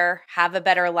feel better, have a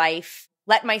better life,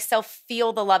 let myself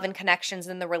feel the love and connections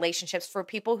in the relationships for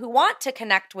people who want to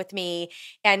connect with me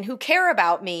and who care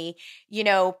about me,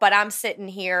 but I'm sitting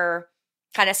here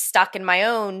kind of stuck in my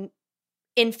own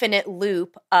infinite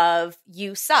loop of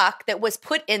you suck that was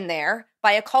put in there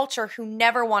by a culture who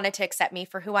never wanted to accept me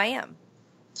for who I am.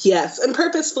 Yes, and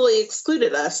purposefully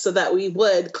excluded us so that we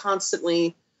would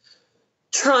constantly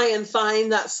try and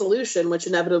find that solution, which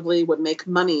inevitably would make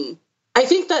money. I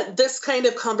think that this kind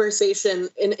of conversation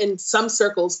in some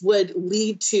circles would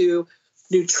lead to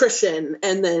nutrition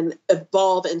and then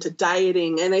evolve into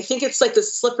dieting. And I think it's like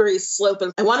this slippery slope.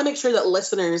 And I want to make sure that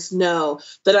listeners know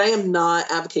that I am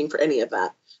not advocating for any of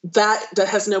that. That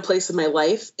has no place in my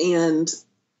life. And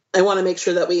I want to make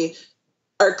sure that we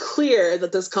are clear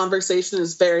that this conversation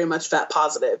is very much fat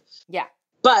positive. Yeah.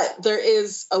 But there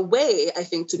is a way, I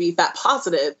think, to be fat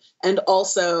positive and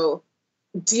also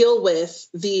deal with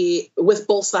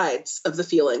both sides of the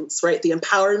feelings, right? The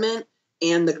empowerment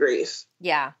and the grief.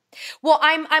 Yeah. Well,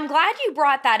 I'm glad you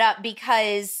brought that up,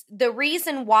 because the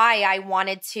reason why I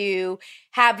wanted to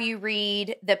have you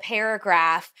read the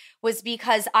paragraph was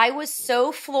because I was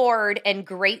so floored and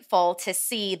grateful to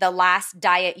see the last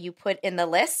diet you put in the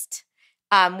list,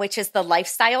 which is the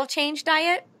lifestyle change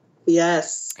diet.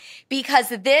 Yes. Because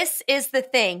this is the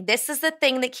thing. This is the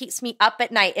thing that keeps me up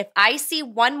at night. If I see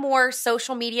one more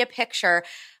social media picture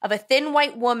of a thin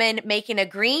white woman making a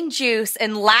green juice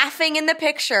and laughing in the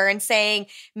picture and saying,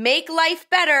 make life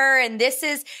better. And this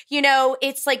is,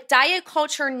 it's like diet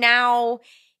culture now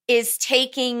is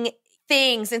taking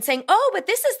things and saying, oh, but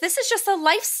this is just a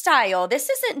lifestyle. This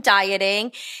isn't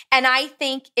dieting. And I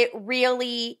think it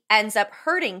really ends up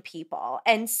hurting people.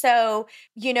 And so,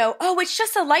 oh, it's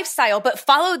just a lifestyle, but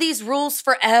follow these rules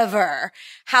forever.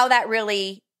 How that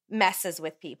really messes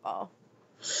with people.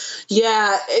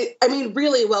 Yeah.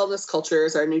 Really, wellness culture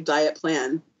is our new diet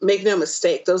plan. Make no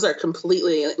mistake. Those are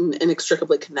completely and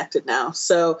inextricably connected now.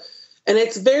 So, and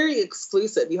it's very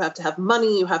exclusive. You have to have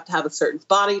money. You have to have a certain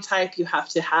body type. You have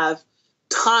to have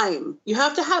time. You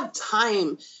have to have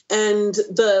time. And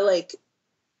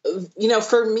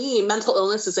for me, mental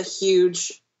illness is a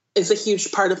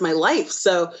huge part of my life.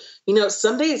 So,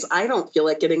 some days I don't feel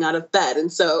like getting out of bed.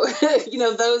 And so,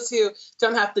 those who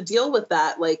don't have to deal with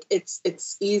that,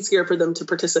 it's easier for them to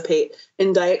participate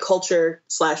in diet culture /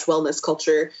 wellness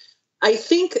culture. I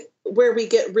think where we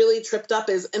get really tripped up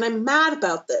is, and I'm mad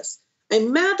about this,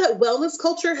 I'm mad that wellness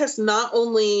culture has not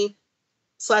only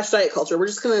 / diet culture. We're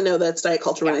just going to know that it's diet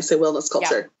culture when I say wellness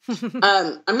culture.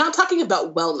 Yeah. I'm not talking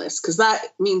about wellness, because that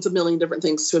means a million different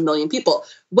things to a million people.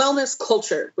 Wellness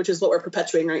culture, which is what we're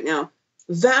perpetuating right now,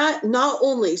 that not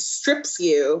only strips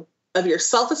you of your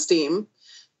self-esteem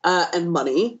and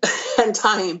money and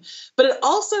time, but it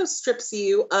also strips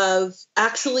you of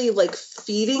actually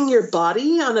feeding your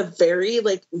body on a very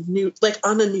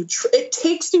it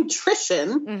takes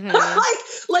nutrition.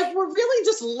 Mm-hmm. We're really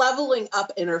just leveling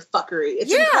up inner fuckery.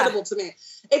 It's incredible to me.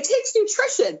 It takes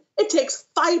nutrition. It takes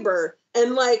fiber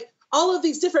and all of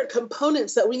these different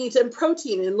components that we need to, and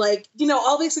protein and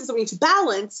all these things that we need to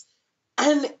balance.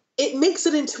 And it makes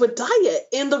it into a diet.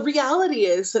 And the reality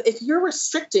is that if you're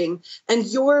restricting and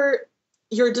your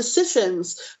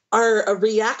decisions are a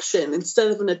reaction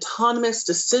instead of an autonomous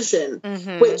decision,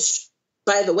 mm-hmm. which,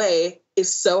 by the way,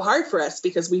 is so hard for us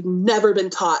because we've never been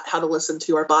taught how to listen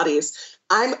to our bodies.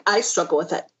 I struggle with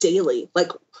that daily.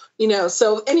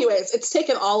 So anyways, it's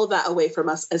taken all of that away from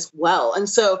us as well. And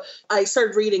so I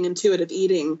started reading intuitive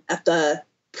eating at the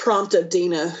prompt of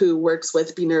Dana, who works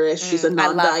with Be Nourished. She's a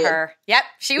non-diet. I love her. Yep.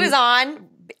 She was on.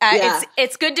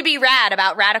 It's good to be rad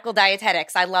about radical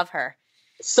dietetics. I love her.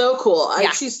 So cool.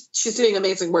 She's doing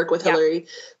amazing work with Hillary.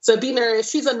 So Be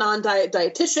Nourished, she's a non-diet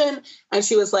dietitian. And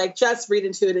she was like, just read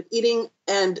intuitive eating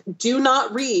and do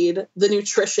not read the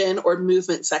nutrition or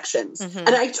movement sections. Mm-hmm. And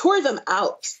I tore them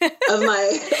out of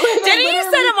my... Didn't you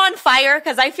set them on fire?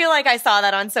 Because I feel like I saw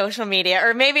that on social media,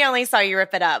 or maybe I only saw you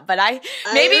rip it up. But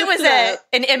maybe it was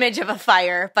an image of a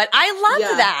fire. But I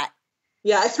loved that.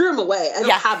 Yeah, I threw them away. I don't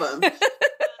have them.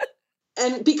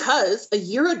 And because a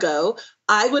year ago,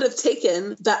 I would have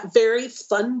taken that very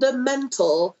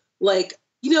fundamental,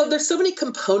 there's so many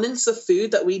components of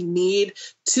food that we need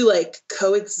to like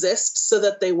coexist so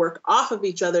that they work off of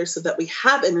each other, so that we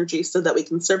have energy, so that we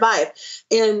can survive.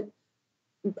 And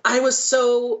I was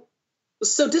so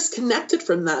disconnected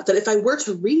from that if I were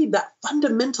to read that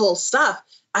fundamental stuff,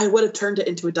 I would have turned it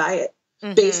into a diet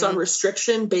based on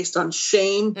restriction, based on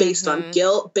shame, based on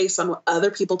guilt, based on what other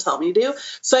people tell me to do.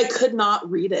 So I could not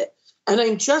read it. And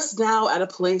I'm just now at a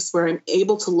place where I'm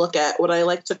able to look at what I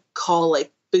like to call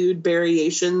like food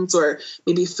variations or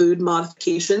maybe food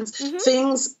modifications,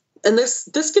 things. And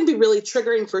this can be really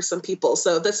triggering for some people.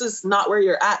 So this is not where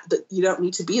you're at, that you don't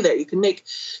need to be there. You can make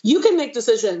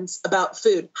decisions about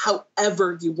food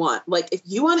however you want. Like if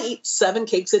you want to eat 7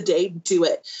 cakes a day, do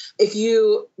it. If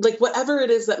you like whatever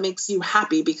it is that makes you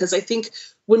happy, because I think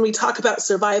when we talk about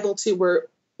survival too,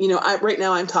 right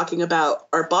now I'm talking about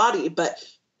our body, but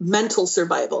mental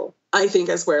survival, I think,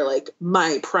 is where like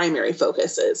my primary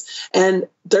focus is. And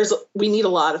we need a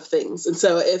lot of things. And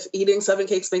so if eating 7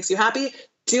 cakes makes you happy,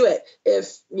 do it.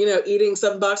 If, eating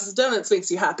 7 boxes of donuts makes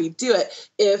you happy, do it.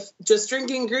 If just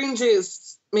drinking green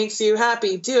juice makes you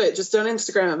happy, do it. Just don't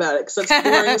Instagram about it, because that's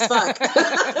boring as fuck.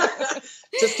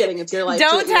 Just kidding. It's your life.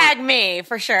 Don't tag me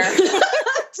for sure.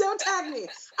 Don't tag me.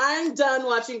 I'm done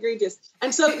watching green juice.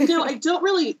 And so, I don't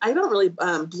really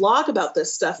blog about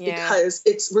this stuff because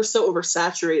we're so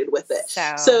oversaturated with it.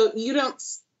 So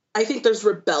I think there's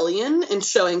rebellion in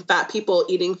showing fat people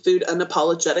eating food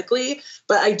unapologetically,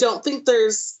 but I don't think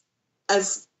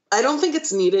it's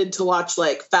needed to watch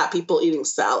like fat people eating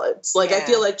salads. Like, I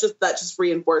feel like that just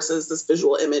reinforces this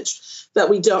visual image that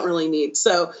we don't really need.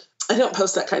 So I don't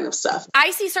post that kind of stuff.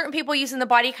 I see certain people using the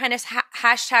body kindness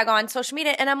hashtag on social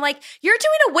media, and I'm like, you're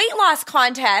doing a weight loss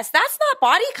contest. That's not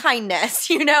body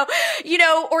kindness,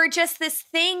 or just this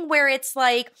thing where it's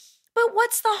like, but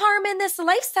what's the harm in this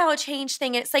lifestyle change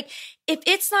thing? And it's like, if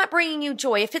it's not bringing you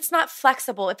joy, if it's not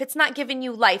flexible, if it's not giving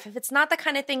you life, if it's not the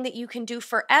kind of thing that you can do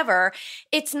forever,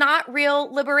 it's not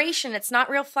real liberation. It's not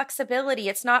real flexibility.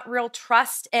 It's not real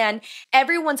trust. And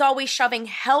everyone's always shoving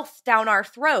health down our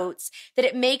throats, that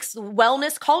it makes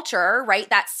wellness culture, right?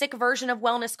 That sick version of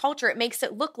wellness culture, it makes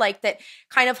it look like that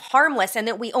kind of harmless, and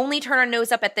that we only turn our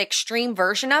nose up at the extreme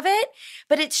version of it.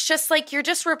 But it's just like, you're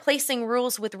just replacing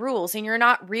rules with rules, and you're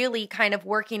not really kind of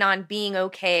working on being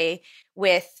okay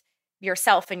with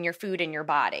yourself and your food and your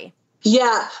body.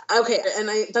 Yeah. Okay. And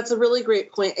that's a really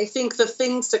great point. I think the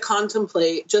things to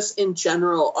contemplate just in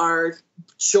general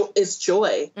is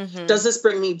joy. Does this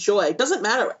bring me joy? Doesn't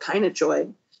matter what kind of joy.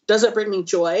 Does it bring me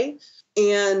joy?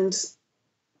 And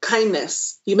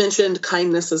kindness. You mentioned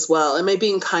kindness as well. Am I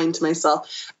being kind to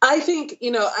myself? I think,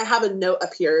 I have a note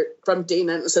up here from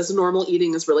Dana that says normal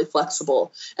eating is really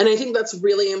flexible. And I think that's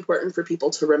really important for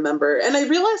people to remember. And I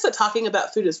realize that talking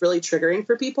about food is really triggering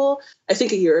for people. I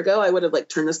think a year ago, I would have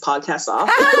turned this podcast off.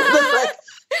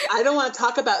 I don't want to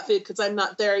talk about food because I'm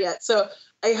not there yet. So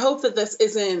I hope that this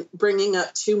isn't bringing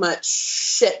up too much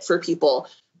shit for people.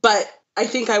 But I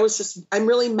think I'm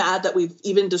really mad that we've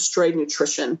even destroyed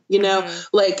nutrition,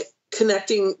 like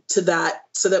connecting to that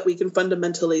so that we can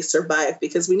fundamentally survive,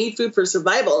 because we need food for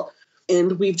survival,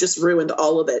 and we've just ruined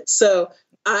all of it. So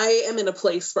I am in a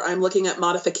place where I'm looking at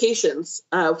modifications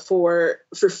for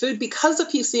food because of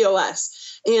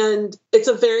PCOS. And it's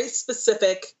a very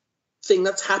specific thing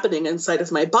that's happening inside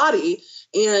of my body.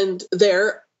 And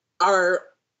there are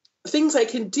things I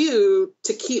can do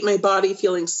to keep my body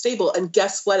feeling stable. And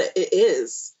guess what? It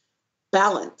is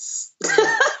balance.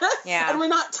 Yeah. And we're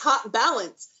not taught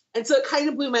balance. And so it kind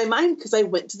of blew my mind, because I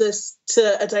went to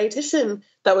a dietitian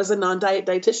that was a non-diet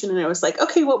dietitian. And I was like,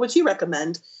 okay, what would you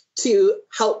recommend to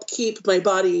help keep my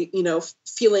body,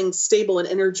 feeling stable and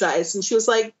energized? And she was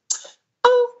like,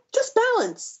 oh, just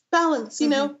balance,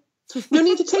 no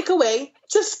need to take away,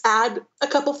 just add a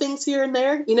couple things here and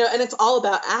there, and it's all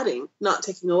about adding, not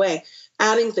taking away,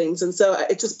 adding things. And so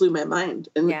it just blew my mind.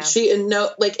 And she in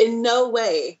no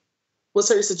way was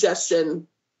her suggestion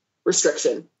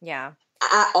restriction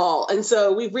at all. And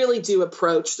so we really do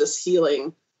approach this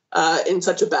healing in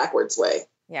such a backwards way.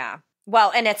 Yeah.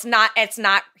 Well, and it's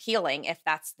not healing if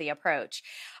that's the approach.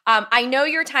 I know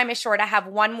your time is short. I have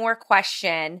one more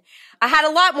question. I had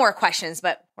a lot more questions,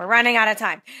 but we're running out of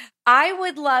time. I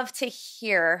would love to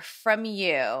hear from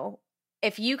you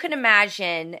if you can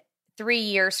imagine 3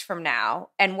 years from now,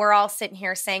 and we're all sitting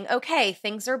here saying, okay,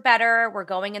 things are better, we're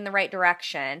going in the right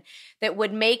direction, that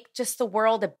would make just the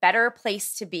world a better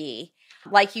place to be,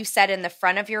 like you said in the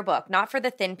front of your book, not for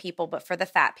the thin people, but for the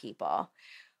fat people.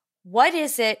 What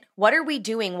is it? What are we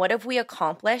doing? What have we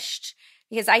accomplished?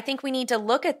 Because I think we need to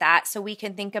look at that so we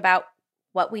can think about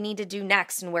what we need to do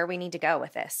next and where we need to go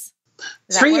with this.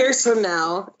 3 years from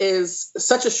now is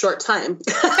such a short time.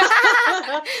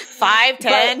 5,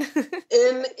 10.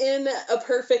 In a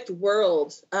perfect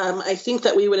world, I think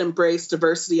that we would embrace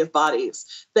diversity of bodies.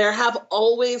 There have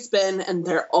always been and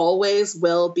there always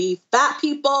will be fat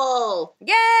people.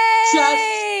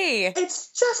 Yay!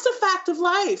 It's just a fact of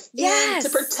life. Yes.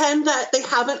 And to pretend that they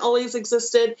haven't always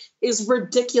existed is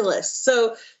ridiculous.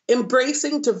 So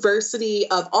embracing diversity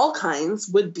of all kinds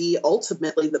would be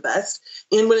ultimately the best.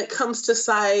 And when it comes to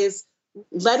size,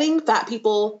 letting fat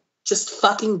people just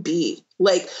fucking be.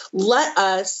 Like, let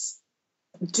us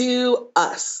do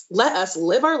us. Let us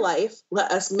live our life.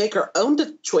 Let us make our own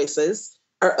choices,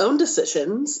 our own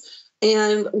decisions,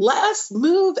 and let us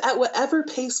move at whatever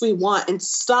pace we want and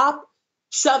stop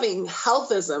shoving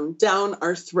healthism down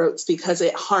our throats because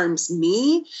it harms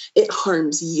me, it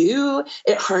harms you,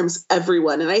 it harms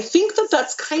everyone. And I think that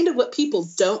that's kind of what people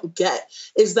don't get,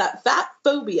 is that fat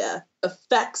phobia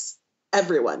affects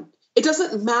everyone. It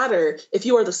doesn't matter if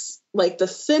you are the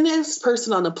thinnest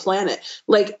person on the planet.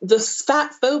 Like, this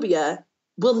fat phobia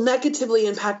will negatively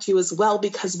impact you as well,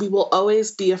 because we will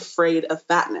always be afraid of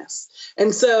fatness.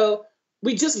 And so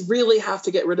we just really have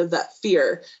to get rid of that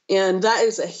fear. And that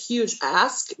is a huge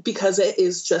ask because it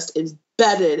is just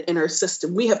embedded in our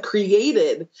system. We have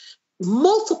created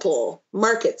multiple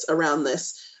markets around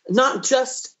this, not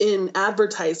just in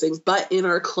advertising, but in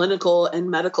our clinical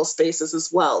and medical spaces as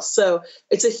well. So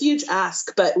it's a huge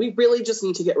ask, but we really just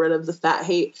need to get rid of the fat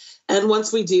hate. And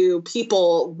once we do,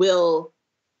 people will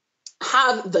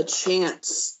have the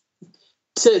chance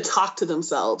to talk to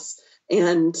themselves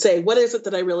and say, what is it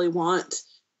that I really want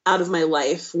out of my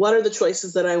life? What are the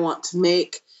choices that I want to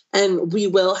make? And we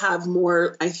will have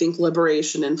more, I think,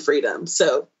 liberation and freedom.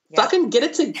 So fucking get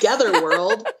it together,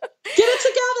 world. Get it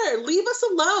together. Leave us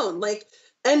alone.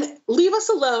 Leave us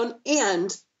alone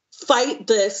and fight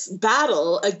this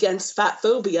battle against fat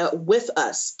phobia with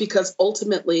us, because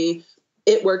ultimately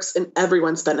it works in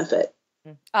everyone's benefit.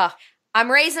 I'm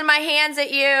raising my hands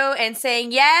at you and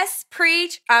saying, yes,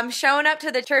 preach. I'm showing up to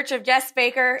the Church of Jes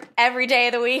Baker every day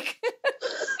of the week.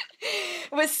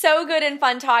 It was so good and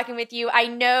fun talking with you. I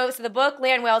know, so the book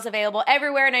Landwhale is available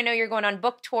everywhere, and I know you're going on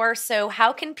book tour. So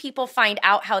how can people find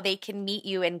out how they can meet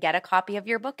you and get a copy of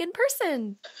your book in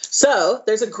person? So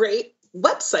there's a great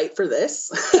website for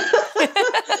this.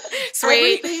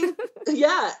 Sweet.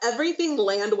 Everything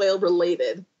Landwhale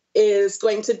related is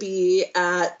going to be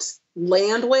at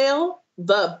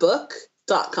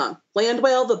landwhalethebook.com.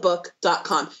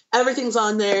 Landwhalethebook.com. Everything's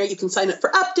on there. You can sign up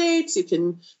for updates. You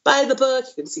can buy the book.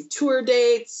 You can see tour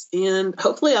dates. And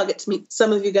hopefully I'll get to meet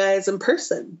some of you guys in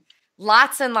person.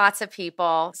 Lots and lots of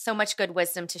people. So much good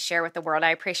wisdom to share with the world.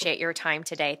 I appreciate your time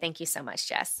today. Thank you so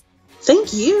much, Jes.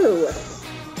 Thank you.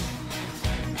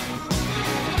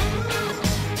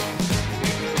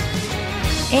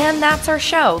 And that's our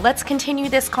show. Let's continue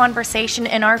this conversation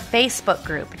in our Facebook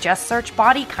group. Just search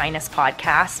Body Kindness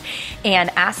Podcast and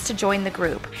ask to join the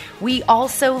group. We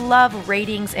also love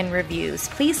ratings and reviews.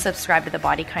 Please subscribe to the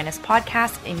Body Kindness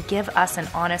Podcast and give us an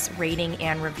honest rating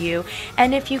and review.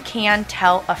 And if you can,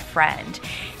 tell a friend.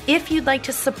 If you'd like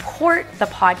to support the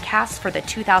podcast for the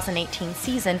 2018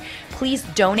 season, please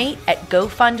donate at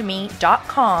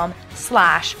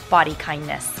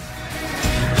gofundme.com/bodykindness.